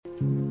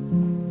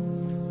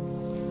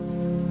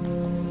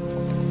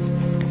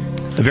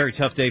A very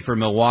tough day for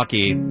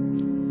Milwaukee.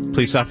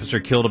 Police officer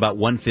killed about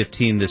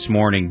 1:15 this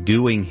morning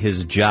doing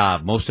his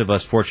job. Most of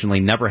us, fortunately,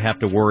 never have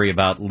to worry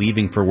about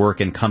leaving for work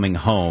and coming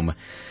home.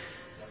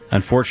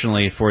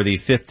 Unfortunately, for the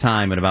fifth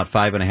time in about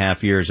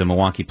 5.5 years, a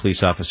Milwaukee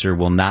police officer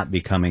will not be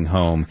coming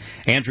home.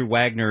 Andrew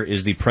Wagner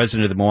is the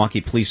president of the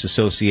Milwaukee Police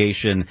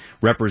Association,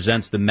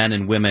 represents the men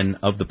and women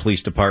of the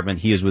police department.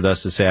 He is with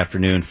us this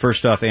afternoon.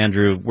 First off,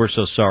 Andrew, we're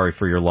so sorry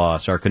for your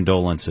loss. Our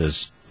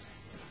condolences.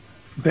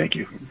 Thank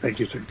you. Thank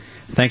you, sir.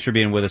 Thanks for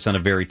being with us on a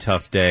very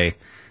tough day.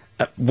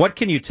 What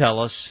can you tell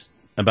us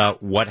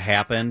about what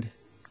happened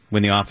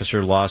when the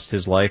officer lost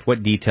his life?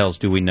 What details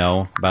do we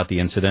know about the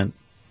incident?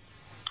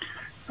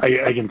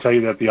 I can tell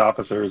you that the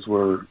officers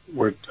were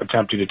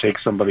attempting to take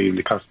somebody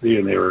into custody,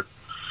 and they were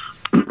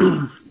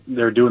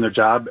doing their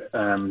job.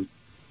 And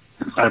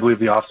I believe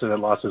the officer that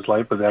lost his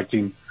life was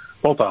acting.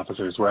 Both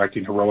officers were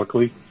acting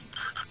heroically,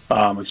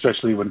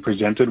 especially when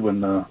presented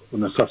when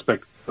the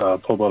suspect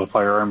pulled out a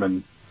firearm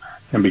and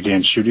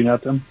began shooting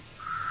at them.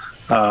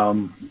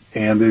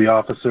 And the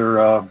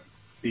officer,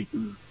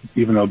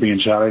 even though being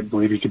shot, I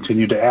believe he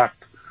continued to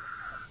act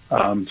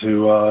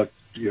to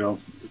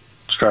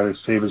try to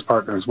save his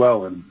partner as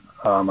well. And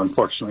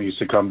unfortunately, he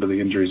succumbed to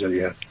the injuries that he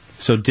had.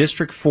 So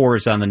District 4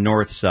 is on the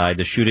north side.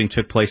 The shooting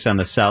took place on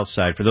the south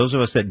side. For those of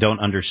us that don't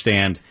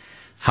understand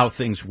how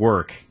things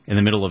work in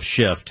the middle of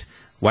shift,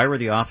 why were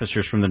the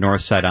officers from the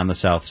north side on the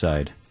south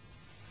side?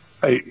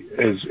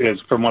 As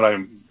from what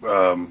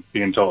I'm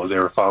being told, they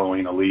were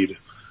following a lead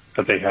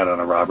that they had on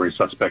a robbery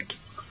suspect,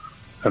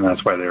 and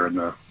that's why they were in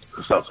the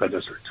south side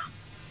district.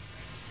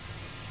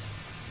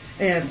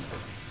 And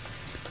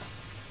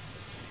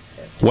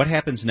what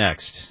happens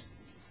next?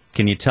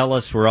 Can you tell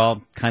us? We're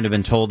all kind of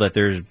been told that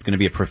there's going to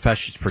be a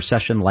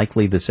procession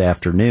likely this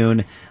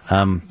afternoon.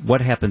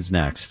 What happens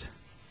next?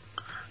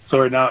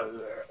 So right now,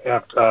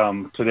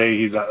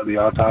 today, the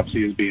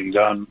autopsy is being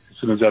done. As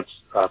soon as that's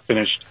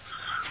finished,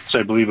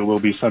 so I believe it will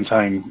be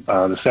sometime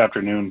this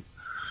afternoon.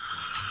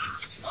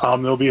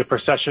 There'll be a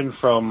procession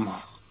from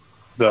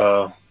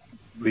the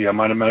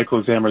minor medical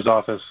examiner's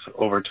office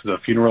over to the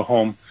funeral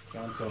home.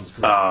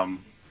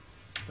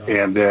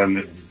 And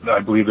then I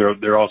believe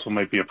there also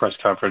might be a press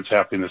conference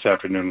happening this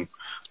afternoon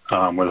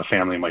where the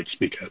family might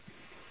speak at.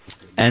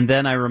 And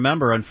then I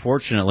remember,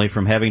 unfortunately,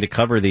 from having to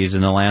cover these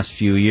in the last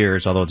few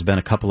years, although it's been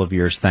a couple of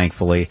years,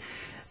 thankfully,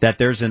 that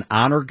there's an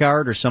honor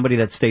guard or somebody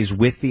that stays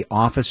with the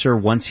officer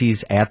once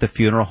he's at the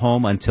funeral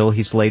home until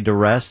he's laid to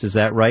rest. Is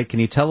that right? Can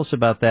you tell us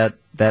about that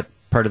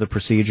part of the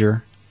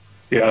procedure?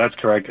 Yeah, that's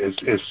correct.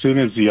 As soon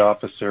as the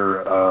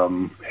officer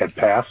had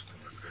passed,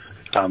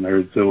 there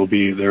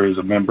is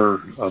a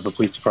member of the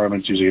police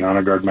department, usually an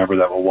honor guard member,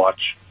 that will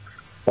watch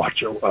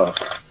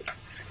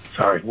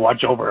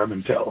over him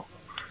until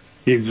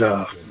he's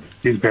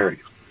buried.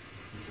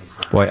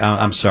 Boy,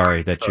 I'm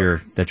sorry that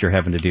you're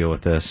having to deal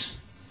with this.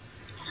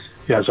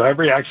 Yeah, so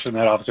every action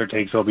that officer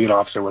takes, there'll be an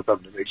officer with him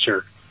to make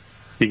sure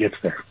he gets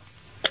there.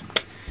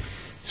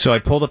 So I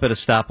pulled up at a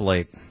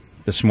stoplight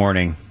this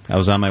morning. I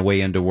was on my way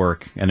into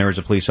work, and there was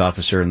a police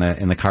officer in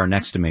the car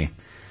next to me.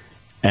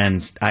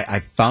 And I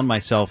found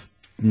myself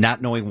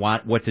not knowing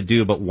what to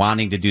do, but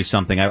wanting to do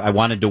something. I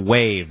wanted to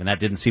wave, and that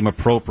didn't seem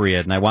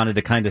appropriate. And I wanted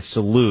to kind of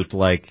salute,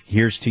 like,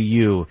 here's to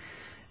you.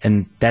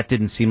 And that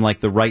didn't seem like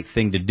the right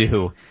thing to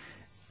do.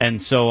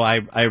 And so I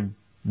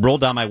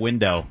rolled down my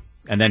window,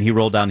 and then he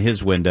rolled down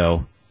his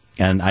window.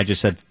 And I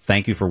just said,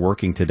 thank you for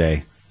working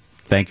today.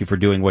 Thank you for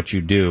doing what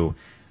you do.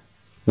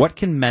 What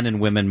can men and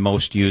women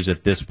most use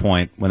at this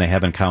point when they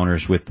have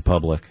encounters with the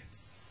public?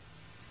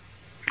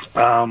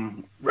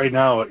 Right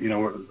now,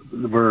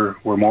 we're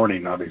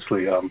mourning.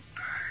 Obviously,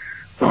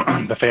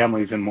 the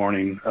family's in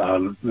mourning.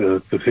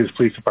 His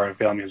police department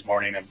family is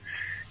mourning,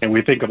 and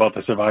we think about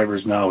the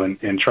survivors now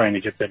and trying to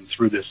get them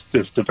through this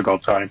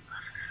difficult time.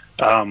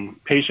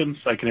 Patience,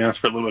 I can ask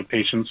for a little bit of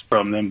patience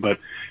from them, but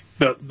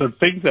the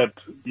things that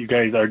you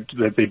guys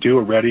that they do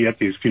already at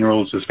these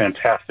funerals is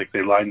fantastic.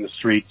 They line the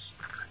streets.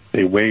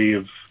 They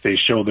wave, they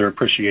show their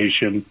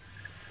appreciation,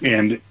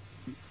 and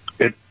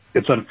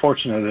it's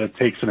unfortunate that it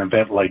takes an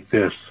event like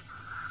this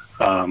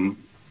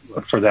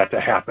for that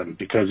to happen,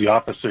 because the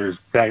officers,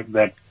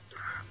 that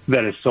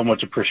is so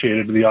much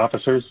appreciated to the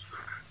officers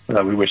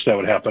that we wish that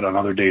would happen on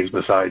other days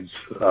besides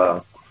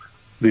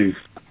these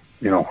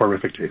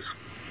horrific days.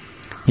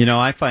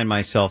 I find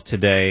myself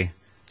today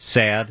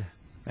sad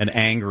and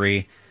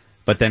angry,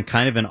 but then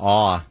kind of in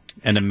awe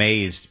and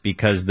amazed,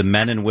 because the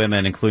men and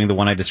women, including the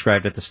one I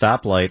described at the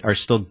stoplight, are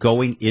still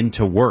going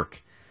into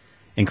work,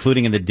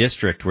 including in the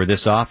district where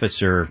this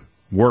officer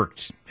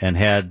worked and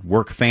had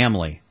work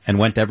family and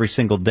went every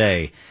single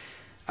day.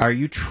 Are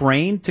you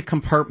trained to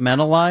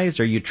compartmentalize?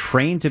 Are you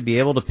trained to be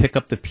able to pick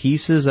up the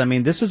pieces? I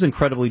mean, this is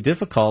incredibly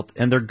difficult,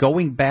 and they're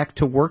going back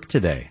to work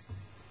today.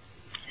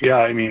 Yeah,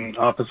 I mean,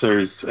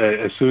 officers,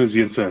 as soon as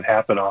the incident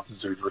happened,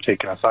 officers were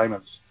taking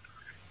assignments,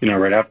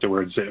 right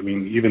afterwards. I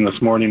mean, even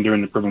this morning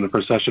during the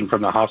procession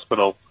from the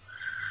hospital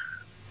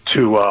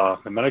to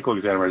the medical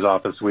examiner's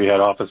office, we had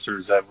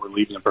officers that were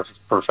leaving the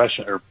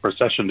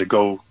procession to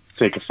go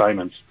take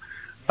assignments.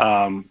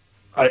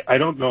 I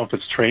don't know if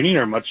it's training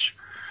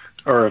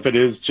or if it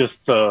is just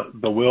the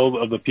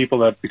will of the people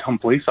that become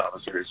police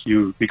officers.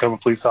 You become a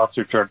police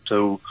officer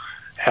to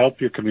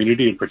help your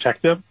community and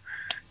protect them.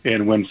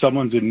 And when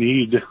someone's in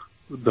need,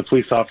 the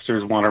police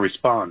officers want to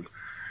respond.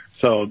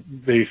 So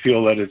they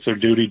feel that it's their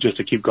duty just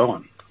to keep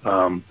going.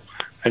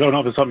 I don't know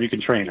if it's something you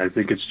can train. I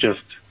think it's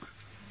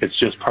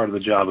just part of the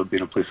job of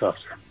being a police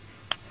officer.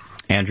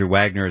 Andrew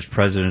Wagner is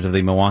president of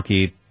the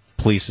Milwaukee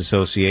Police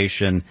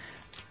Association.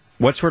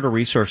 What sort of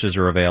resources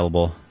are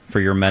available for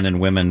your men and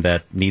women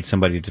that need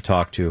somebody to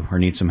talk to or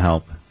need some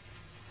help?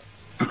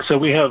 So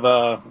we have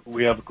a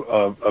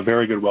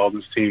very good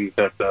wellness team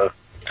that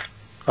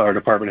our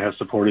department has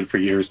supported for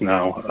years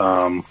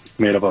now,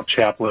 made up of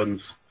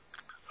chaplains,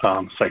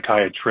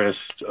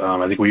 psychiatrists.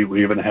 I think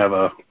we even have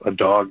a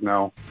dog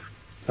now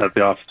that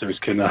the officers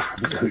can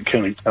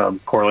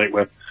correlate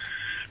with.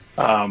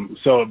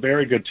 So a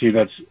very good team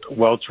that's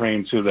well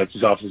trained too, that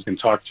these officers can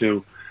talk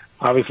to.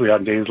 Obviously,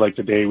 on days like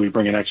today, we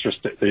bring in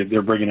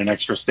they're bringing in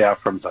extra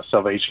staff from the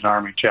Salvation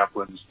Army,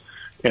 chaplains,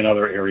 and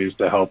other areas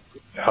to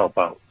help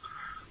out.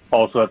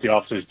 Also, at the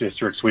officers'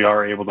 districts, we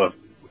are able to.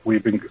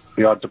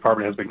 The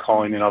department has been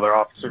calling in other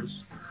officers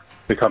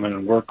to come in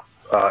and work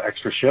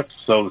extra shifts.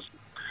 So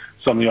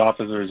some of the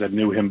officers that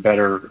knew him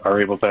better are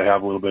able to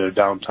have a little bit of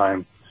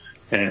downtime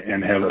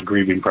and have a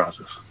grieving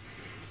process.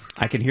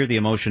 I can hear the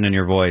emotion in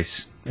your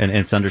voice, and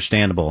it's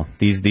understandable.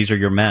 These are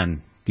your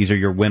men. These are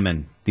your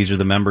women. These are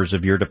the members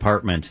of your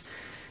department.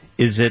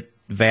 Is it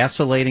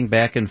vacillating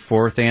back and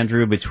forth,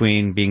 Andrew,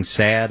 between being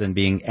sad and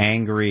being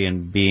angry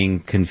and being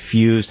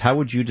confused? How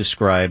would you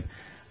describe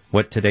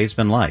what today's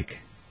been like?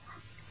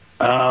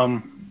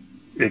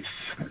 It's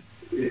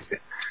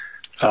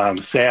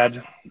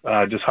sad,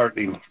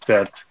 disheartening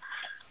that,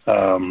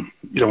 when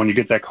you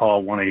get that call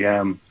at 1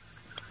 a.m.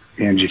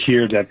 and you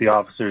hear that the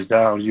officer's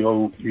down,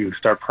 you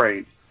start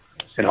praying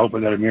and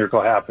hoping that a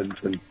miracle happens.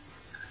 And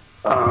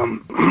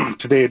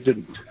today it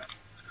didn't.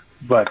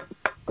 But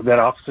that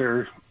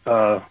officer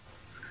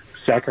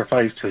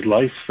sacrificed his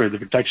life for the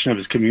protection of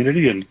his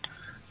community, and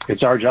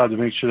it's our job to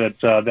make sure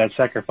that that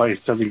sacrifice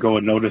doesn't go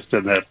unnoticed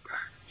and that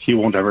he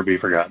won't ever be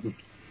forgotten.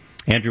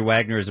 Andrew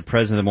Wagner is the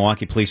president of the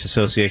Milwaukee Police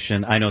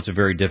Association. I know it's a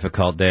very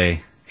difficult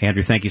day.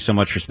 Andrew, thank you so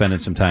much for spending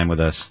some time with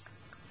us.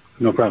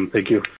 No problem. Thank you.